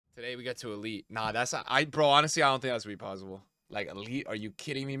Today we get to elite. Nah, that's not, bro, honestly, I don't think that's gonna be possible. Like elite? Are you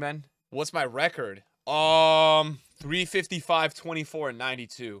kidding me, man? What's my record? 355, 24, and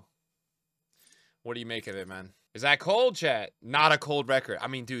 92. What do you make of it, man? Is that cold, chat? Not a cold record. I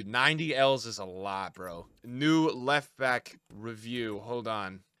mean, dude, 90 L's is a lot, bro. New left back review. Hold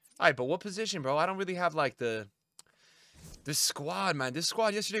on. All right, but what position, bro? I don't really have, like, this squad, man. This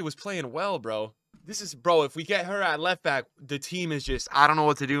squad yesterday was playing well, bro. This is, bro, if we get her at left back, the team is just, I don't know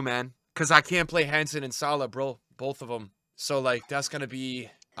what to do, man. Because I can't play Hansen and Salah, bro. Both of them. So, like, that's going to be,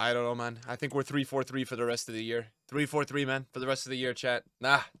 I don't know, man. I think we're 3-4-3 for the rest of the year. 3-4-3, man, for the rest of the year, chat.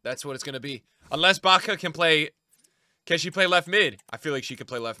 Nah, that's what it's going to be. Unless Bacha can play... Can she play left mid? I feel like she could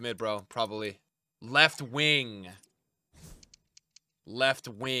play left mid, bro. Probably. Left wing. Left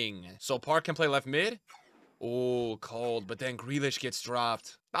wing. So Park can play left mid? Oh, cold. But then Grealish gets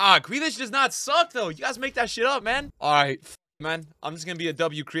dropped. Ah, Grealish does not suck, though. You guys make that shit up, man. All right, man. I'm just going to be a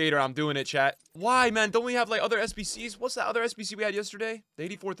W creator. I'm doing it, chat. Why, man? Don't we have, like, other SBCs? What's that other SBC we had yesterday? The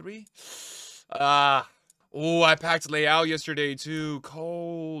 84-3? Oh, I packed Leao yesterday, too.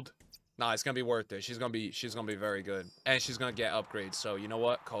 Cold. Nah, it's gonna be worth it. She's gonna be very good. And she's gonna get upgrades. So you know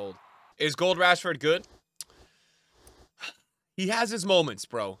what? Cold. Is Gold Rashford good? He has his moments,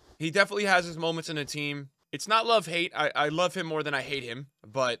 bro. He definitely has his moments in the team. It's not love-hate. I love him more than I hate him.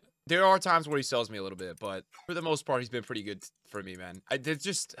 But there are times where he sells me a little bit. But for the most part, he's been pretty good for me, man. It's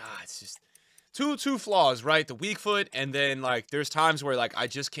just two flaws, right? The weak foot, and then like there's times where like I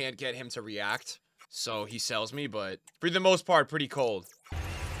just can't get him to react. So he sells me, but for the most part, pretty cold.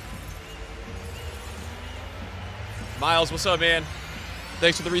 Miles, what's up, man?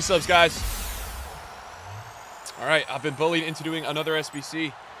 Thanks for the resubs, guys. All right, I've been bullied into doing another SBC.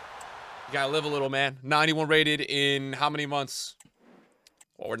 You gotta live a little, man. 91 rated in how many months?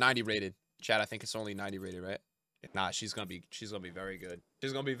 Or 90 rated. Chat, I think it's only 90 rated, right? Nah, she's gonna be very good.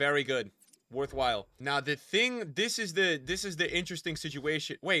 She's gonna be very good. Worthwhile. Now the thing, this is the interesting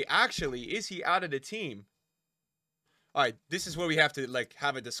situation. Wait, actually, is he out of the team? All right, this is where we have to like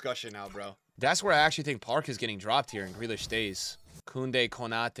have a discussion now, bro. That's where I actually think Park is getting dropped here and Grealish stays. Koundé,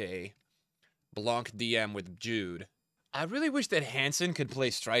 Konate, Blanc DM with Jude. I really wish that Hansen could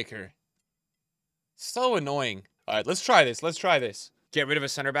play striker. So annoying. All right, let's try this. Let's try this. Get rid of a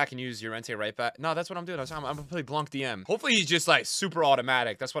center back and use Llorente right back. No, that's what I'm doing. I'm gonna play Blanc DM. Hopefully he's just like super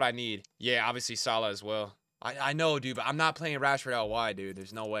automatic. That's what I need. Yeah, obviously Salah as well. I know, dude, but I'm not playing Rashford out wide, dude.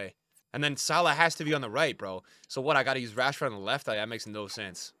 There's no way. And then Salah has to be on the right, bro. So what? I gotta use Rashford on the left? That makes no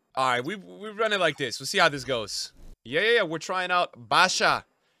sense. All right, we run it like this. We'll see how this goes. Yeah. We're trying out Bacha.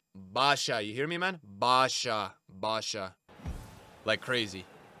 Bacha. You hear me, man? Bacha. Bacha. Like crazy.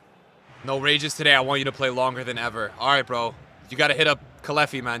 No rages today. I want you to play longer than ever. All right, bro. You got to hit up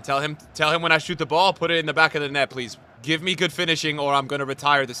Kalefi, man. Tell him when I shoot the ball, put it in the back of the net, please. Give me good finishing or I'm going to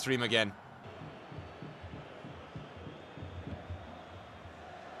retire the stream again.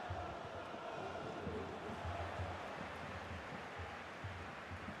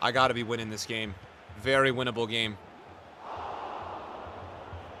 I got to be winning this game. Very winnable game.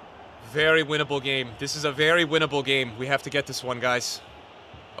 Very winnable game. This is a very winnable game. We have to get this one, guys.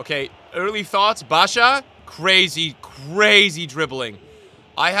 Okay, early thoughts. Bacha, crazy dribbling.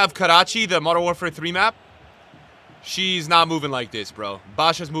 I have Karachi, the Modern Warfare 3 map. She's not moving like this, bro.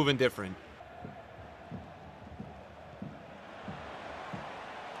 Bacha's moving different.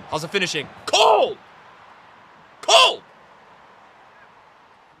 How's the finishing? Cold! Cold!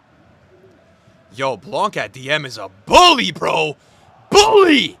 Yo, Blanc at DM is a bully, bro.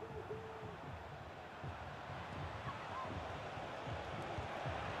 Bully!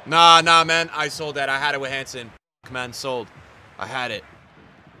 Nah, man. I sold that. I had it with Hansen. Man, sold. I had it.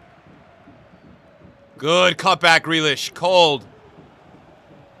 Good cutback, Grealish. Cold.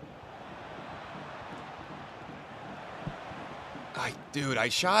 Dude, I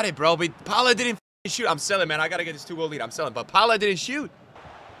shot it, bro. But Pala didn't shoot. I'm selling, man. I got to get this 2-goal lead. I'm selling. But Pala didn't shoot.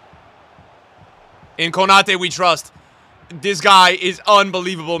 In Konate, we trust. This guy is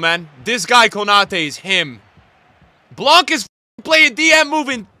unbelievable, man. This guy, Konate, is him. Blanc is playing DM,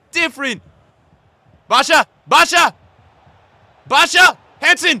 moving different. Bacha! Bacha! Bacha!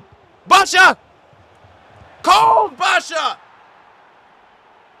 Hansen! Bacha! Cold Bacha!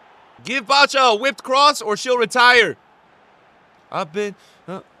 Give Bacha a whipped cross or she'll retire. I've been.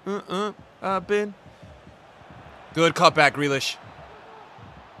 Good cutback, Grealish.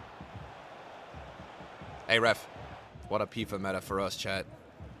 Hey, ref. What a FIFA meta for us, chat.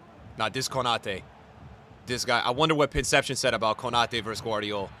 Not this Konate. This guy. I wonder what Pinception said about Konate versus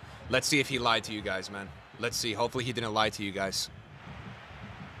Guardiola. Let's see if he lied to you guys, man. Let's see. Hopefully he didn't lie to you guys.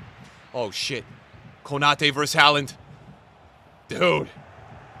 Oh, shit. Konate versus Haaland. Dude.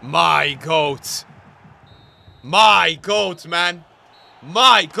 My goat. My goat, man.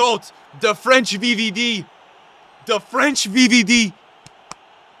 My goat. The French VVD. The French VVD.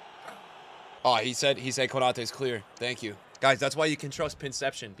 Oh, he said Konate is clear. Thank you. Guys, that's why you can trust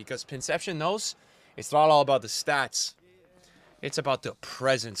Pinception. Because Pinception knows it's not all about the stats. It's about the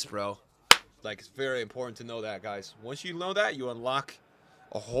presence, bro. Like, it's very important to know that, guys. Once you know that, you unlock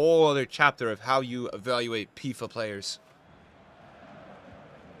a whole other chapter of how you evaluate FIFA players.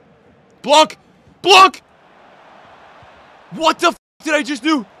 Blanc! Blanc! What the f did I just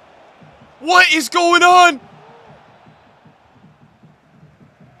do? What is going on?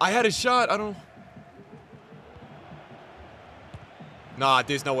 I had a shot. I don't... Nah,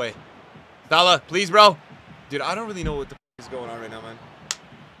 there's no way. Thala, please, bro. Dude, I don't really know what the f is going on right now, man.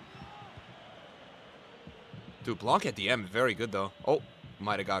 Dude, Blanc at the M, very good, though. Oh,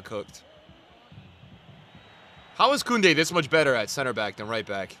 might have got cooked. How is Koundé this much better at center back than right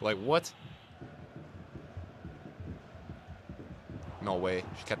back? Like, what? No way.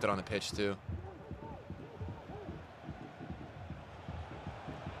 She kept it on the pitch, too.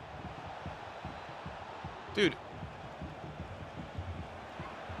 Dude.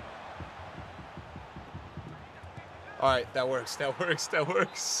 Alright, that works. That works. That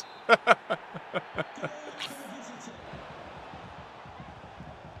works.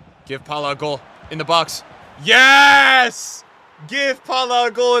 Give Pala a goal in the box. Yes! Give Pala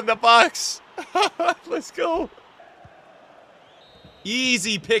a goal in the box. Let's go.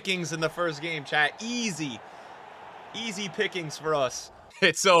 Easy pickings in the first game, chat. Easy. Easy pickings for us.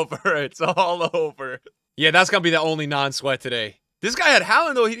 It's over. It's all over. Yeah, that's going to be the only non-sweat today. This guy had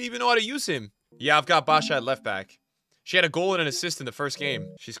Haaland, though. He didn't even know how to use him. Yeah, I've got Bacha at left back. She had a goal and an assist in the first game.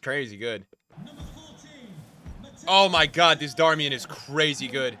 She's crazy good. Oh, my God. This Darmian is crazy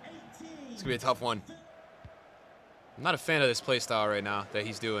good. It's going to be a tough one. I'm not a fan of this playstyle right now that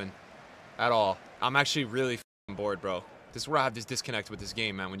he's doing at all. I'm actually really bored, bro. This is where I have this disconnect with this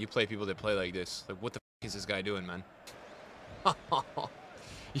game, man. When you play people that play like this. Like, what the is this guy doing, man?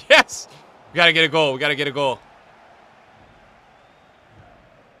 Yes! We gotta get a goal. We gotta get a goal.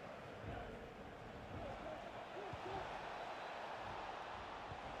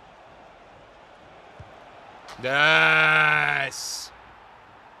 Yes!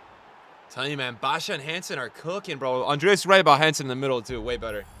 Tell you, man. Bacha and Hansen are cooking, bro. Andreas is right about Hansen in the middle, too. Way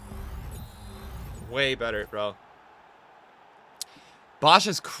better. Way better, bro.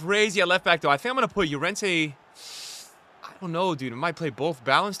 Bacha's crazy at left back, though. I think I'm going to put Llorente... I don't know, dude. It might play both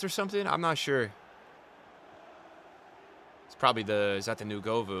balanced or something. I'm not sure. It's probably the... Is that the new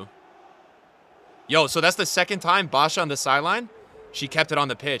Govu? Yo, so that's the second time Bacha on the sideline. She kept it on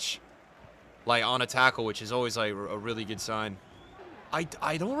the pitch. Like, on a tackle, which is always, like, a really good sign.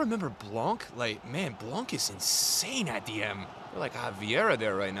 I don't remember Blanc. Like, man, Blanc is insane at DM. We're like, Vieira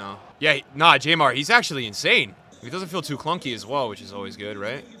there right now. Yeah, nah, Jamar, he's actually insane. He doesn't feel too clunky as well, which is always good,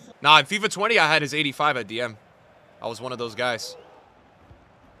 right? Nah, in FIFA 20, I had his 85 at DM. I was one of those guys.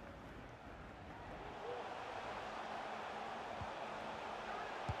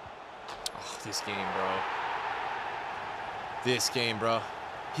 Oh, this game, bro. This game, bro.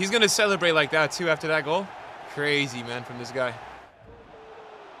 He's going to celebrate like that, too, after that goal. Crazy, man, from this guy.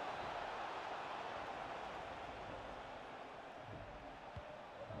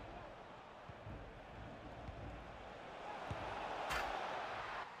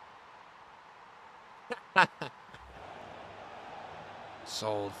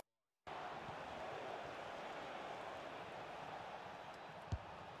 Sold.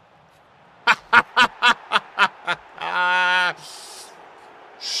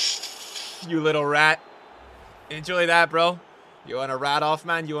 You little rat. Enjoy that, bro. You want to rat off,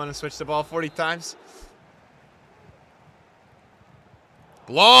 man? You want to switch the ball 40 times?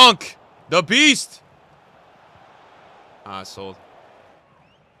 Blanc! The beast! Ah, sold.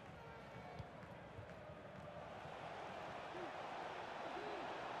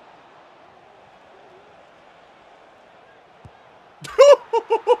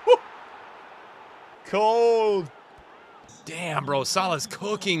 Cold. Damn, bro. Salah's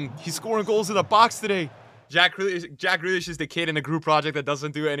cooking. He's scoring goals in the box today. Jack Grealish is the kid in the group project that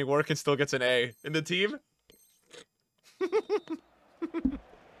doesn't do any work and still gets an A. In the team?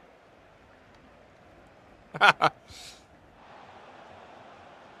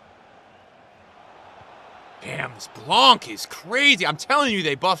 Damn, this Blanc is crazy. I'm telling you,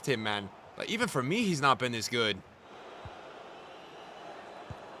 they buffed him, man. Like, even for me, he's not been this good.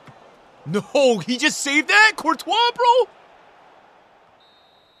 No, he just saved that? Courtois, bro?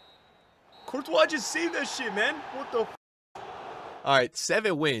 Courtois just saved that shit, man. What the f? All right,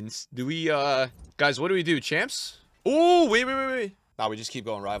 7 wins. Do we, guys, what do we do? Champs? Oh, wait. Nah, we just keep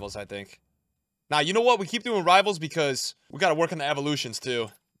going rivals, I think. Nah, you know what? We keep doing rivals because we got to work on the evolutions, too.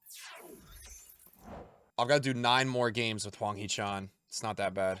 I've got to do 9 more games with Hwang Hee-chan. It's not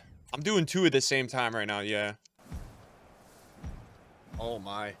that bad. I'm doing 2 at the same time right now, yeah. Oh,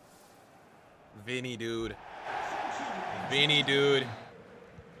 my. Vinny, dude. Vinny, dude.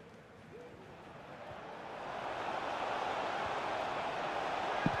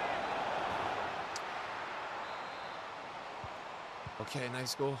 Okay,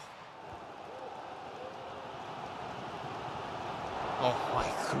 nice goal. Oh, my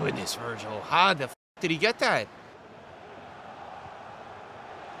goodness, Virgil. How the f did he get that?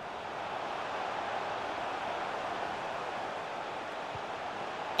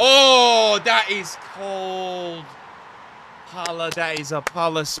 Oh, that is cold. Pala, that is a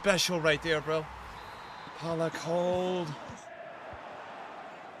Pala special right there, bro. Pala cold.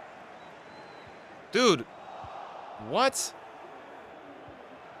 Dude. What?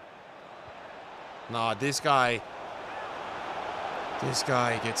 Nah, this guy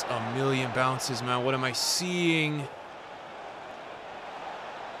gets a million bounces, man. What am I seeing?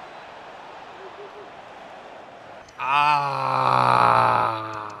 Ah,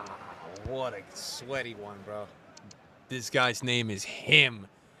 what a sweaty one, bro. This guy's name is him.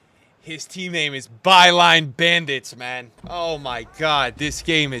 His team name is Byline Bandits, man. Oh my god, this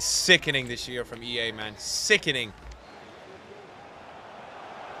game is sickening this year from EA, man. Sickening.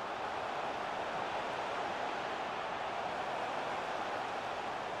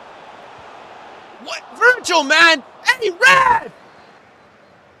 What? Virgil, man! Hey, Red!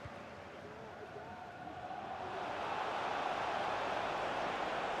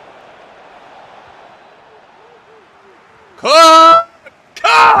 Cooked!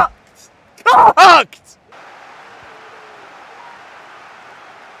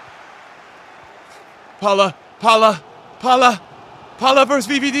 Pala versus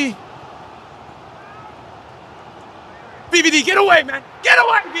VVD. VVD, get away, man! Get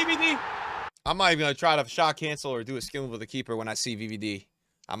away, VVD! I'm not even gonna try to shot cancel or do a skill with the keeper when I see VVD.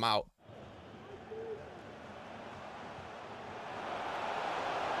 I'm out.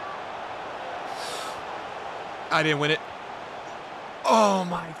 I didn't win it. Oh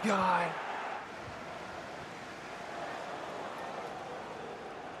my god.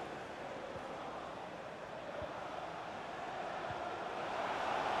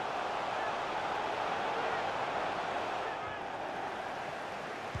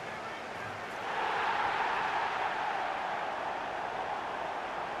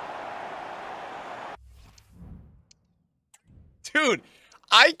 Dude,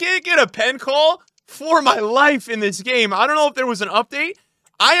 I can't get a pen call for my life in this game. I don't know if there was an update.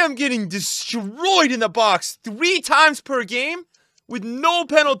 I am getting destroyed in the box 3 times per game with no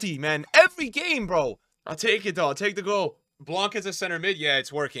penalty, man. Every game, bro. I'll take it, though. I'll take the goal. Blanc as a center mid. Yeah,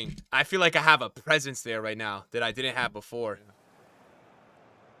 it's working. I feel like I have a presence there right now that I didn't have before.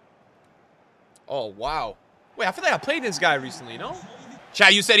 Oh, wow. Wait, I feel like I played this guy recently, no?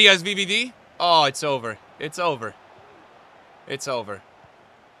 Chat, you said he has VVD? Oh, it's over. It's over. It's over.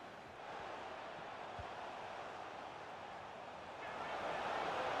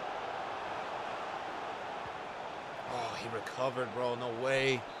 Oh, he recovered, bro. No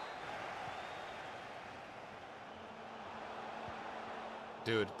way.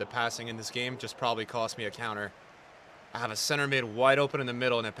 Dude, the passing in this game just probably cost me a counter. I have a center mid wide open in the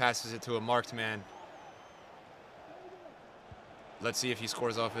middle, and it passes it to a marked man. Let's see if he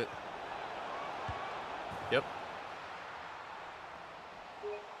scores off it. Yep.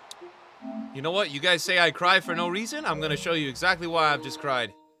 You know what? You guys say I cry for no reason? I'm going to show you exactly why I've just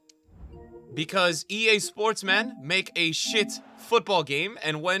cried. Because EA Sports, man, make a shit football game.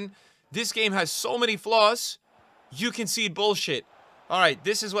 And when this game has so many flaws, you concede bullshit. Alright,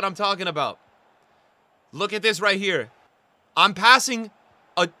 this is what I'm talking about. Look at this right here. I'm passing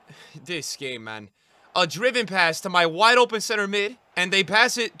this game, man. A driven pass to my wide open center mid, and they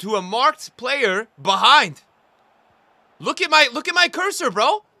pass it to a marked player behind. Look at my cursor,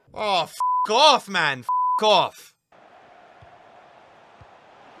 bro. Oh, f off, man. F off.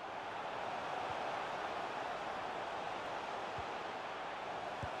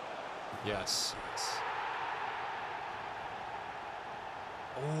 Yes.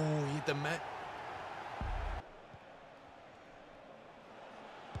 Oh, he hit the mat.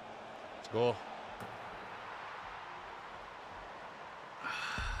 Let's go.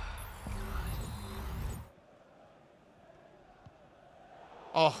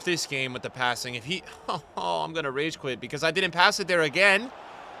 Oh, this game with the passing. If he... Oh, I'm going to rage quit because I didn't pass it there again.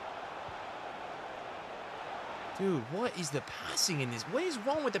 Dude, what is the passing in this? What is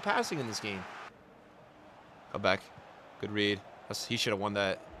wrong with the passing in this game? Go back. Good read. He should have won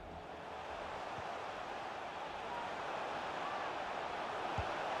that.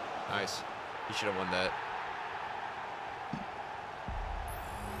 Nice. He should have won that.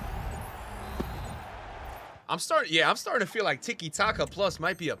 I'm starting to feel like Tiki Taka Plus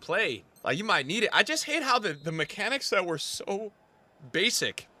might be a play. Like, you might need it. I just hate how the mechanics that were so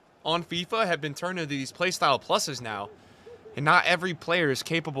basic on FIFA have been turned into these playstyle pluses now. And not every player is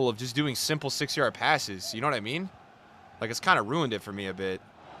capable of just doing simple 6-yard passes. You know what I mean? Like, it's kind of ruined it for me a bit.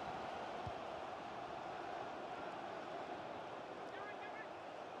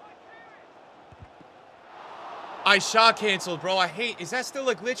 I shot canceled, bro. I hate... Is that still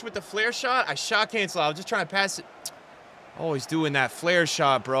a glitch with the flare shot? I shot canceled. I was just trying to pass it. Always doing that flare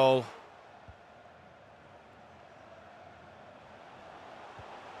shot, bro.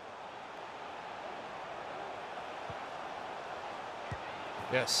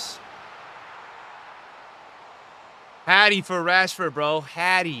 Yes. Hattie for Rashford, bro.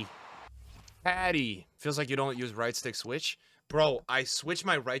 Hattie. Hattie. Feels like you don't use right stick switch. Bro, I switch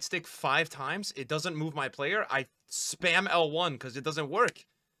my right stick 5 times. It doesn't move my player. I spam L1 because it doesn't work.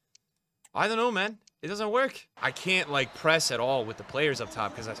 I don't know, man. It doesn't work. I can't, like, press at all with the players up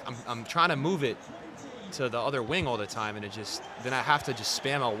top because I'm trying to move it to the other wing all the time, and it just... Then I have to just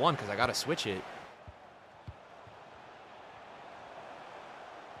spam L1 because I got to switch it.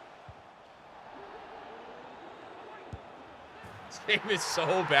 This game is so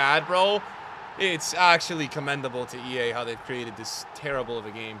bad, bro. It's actually commendable to EA how they've created this terrible of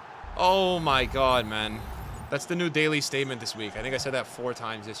a game. Oh my god, man. That's the new daily statement this week. I think I said that 4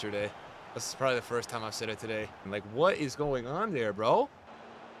 times yesterday. That's probably the first time I've said it today. I'm like, what is going on there, bro?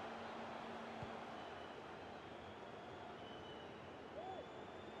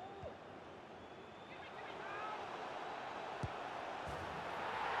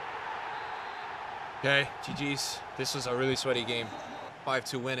 Okay, GG's. This was a really sweaty game.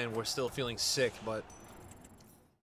 5-2 win, and we're still feeling sick, but